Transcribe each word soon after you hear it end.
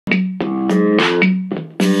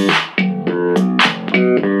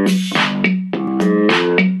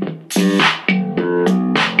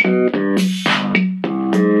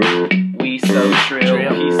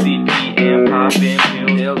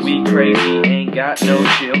ain't got no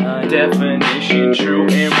chill. Definition true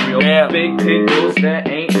and real. Big pickles, that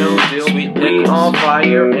ain't no deal. We on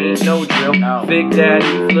fire, ain't no drill. Thick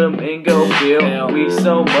Daddy, Flamingo, Bill. We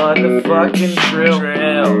so motherfucking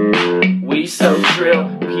trill. We so trill.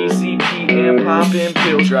 PCP and poppin'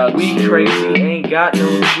 pills. We crazy, ain't got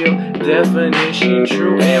no chill. Definition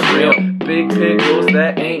true and real. Big pickles,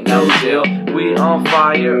 that ain't no deal. We on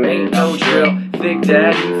fire, ain't no drill. Thick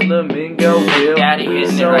Daddy, Flamingo, Bill. We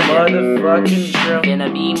so motherfucking trill.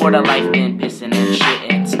 Finna be more to life than pissing and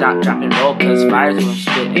shitting. Stop, drop, and roll, cause fire's what I'm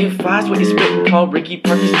spitting. If fire's what you're spitting, call Ricky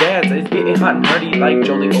Parker's dads. It's getting hot and dirty like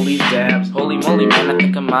Jolie Ole's dabs. Holy moly, man, I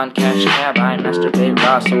think I'm on cash cab. I masturbate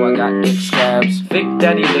raw, so I got dick scabs. Thick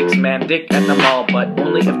Daddy licks, man, dick at the mall, but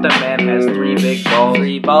only if the man has 3 big balls.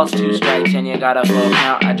 3 balls, 2 strikes, and you got a full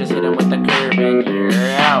count. I just hit him with the curve, and you're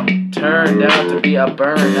out. Turned out to be a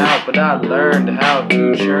burnout, but I learned how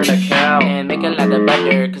to churn a cow. And make a lot of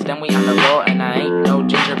butter, cause then we on the roll. And I ain't no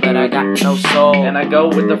ginger, but I got no soul. And I go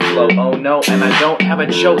with the flow, oh no, and I don't have a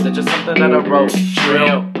joke, that's just something that I wrote.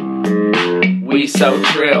 Trill. We so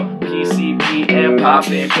trill. PCP and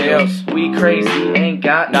poppin' pills. We crazy, ain't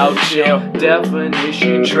got no chill.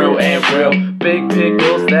 Definition true and real. Big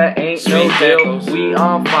pickles, that ain't no deal. We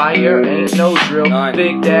on fire, ain't no drill.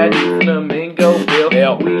 Big Daddy, Flamingo,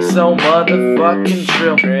 Bill. We so motherfucking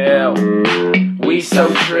trill. We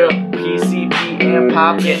so trill. PCP and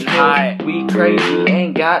poppin' high. We crazy,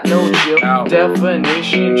 ain't got no chill.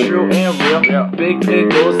 Definition true and real. Big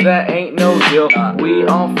pickles, that ain't no deal. We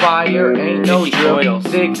on fire, ain't no drill.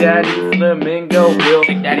 Thick Daddy, Flamingo, Bill.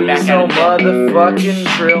 We so motherfucking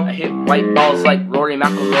trill. I hit white balls like Rory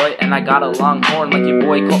McIlroy, and I got a long horn like your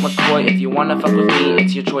boy Colt McCoy. If you wanna fuck with me,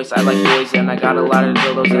 it's your choice. I like boys, and I got a lot of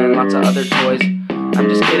dildos and lots of other toys. I'm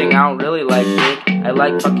just kidding, I don't really like dick. I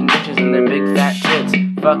like fucking bitches and their big fat tits.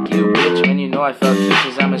 Fuck you, bitch, man, you know I fuck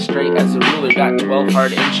bitches. I'm as straight as a ruler, got 12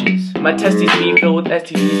 hard inches. My testes be filled with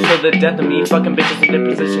STDs till the death of me. Fucking bitches in their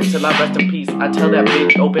position till I rest in peace. I tell that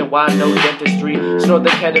bitch open wide, no dentistry. Snort the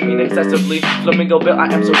ketamine excessively. Flamingo Bill, I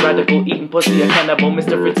am so radical. Eating pussy, a cannibal.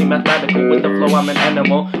 Mr. Fritzy, mathematical. With the flow, I'm an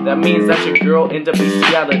animal. That means that your girl into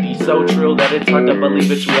bestiality. So trill that it's hard to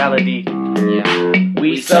believe it's reality. Yeah.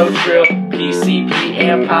 We so trill. PCP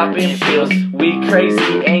and poppin' pills. We crazy,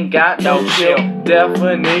 ain't got no chill.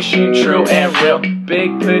 Definition true and real.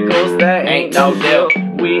 Big pickles, that ain't no deal.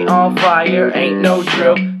 We on fire, ain't no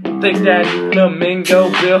drill. Thick Daddy, Flamingo,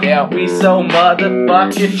 Bill. We so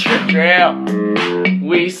motherfucking trill.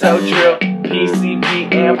 We so trill.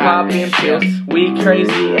 PCP and poppin' pills. We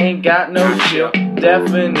crazy, ain't got no chill.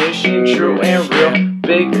 Definition true and real.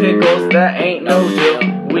 Big pickles, that ain't no deal.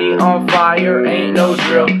 We on fire, ain't no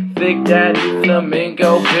drill. Thick Daddy,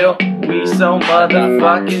 Flamingo, Bill. We so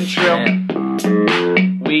motherfucking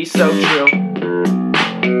trill. We so trill.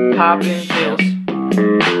 Poppin' pills,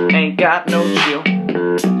 ain't got no chill.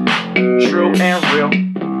 True and real,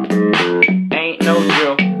 ain't no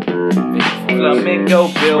drill. Flamingo,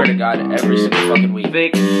 Bill. Swear to God, every single fucking week.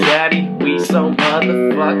 Thick Daddy, we so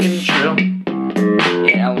motherfucking trill.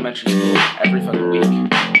 In elementary school, every fucking week.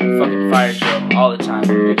 Fucking fire drill, all the time.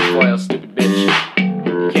 Big foil, stupid bitch.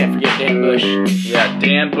 You can't forget Dan Bush. Yeah,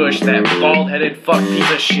 Dan Bush, that bald-headed fuck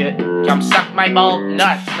piece of shit. Come suck my bald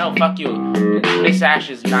nuts. No, fuck you. Miss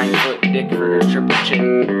Ash's 9-foot dick for her triple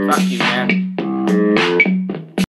chin. Fuck you, man.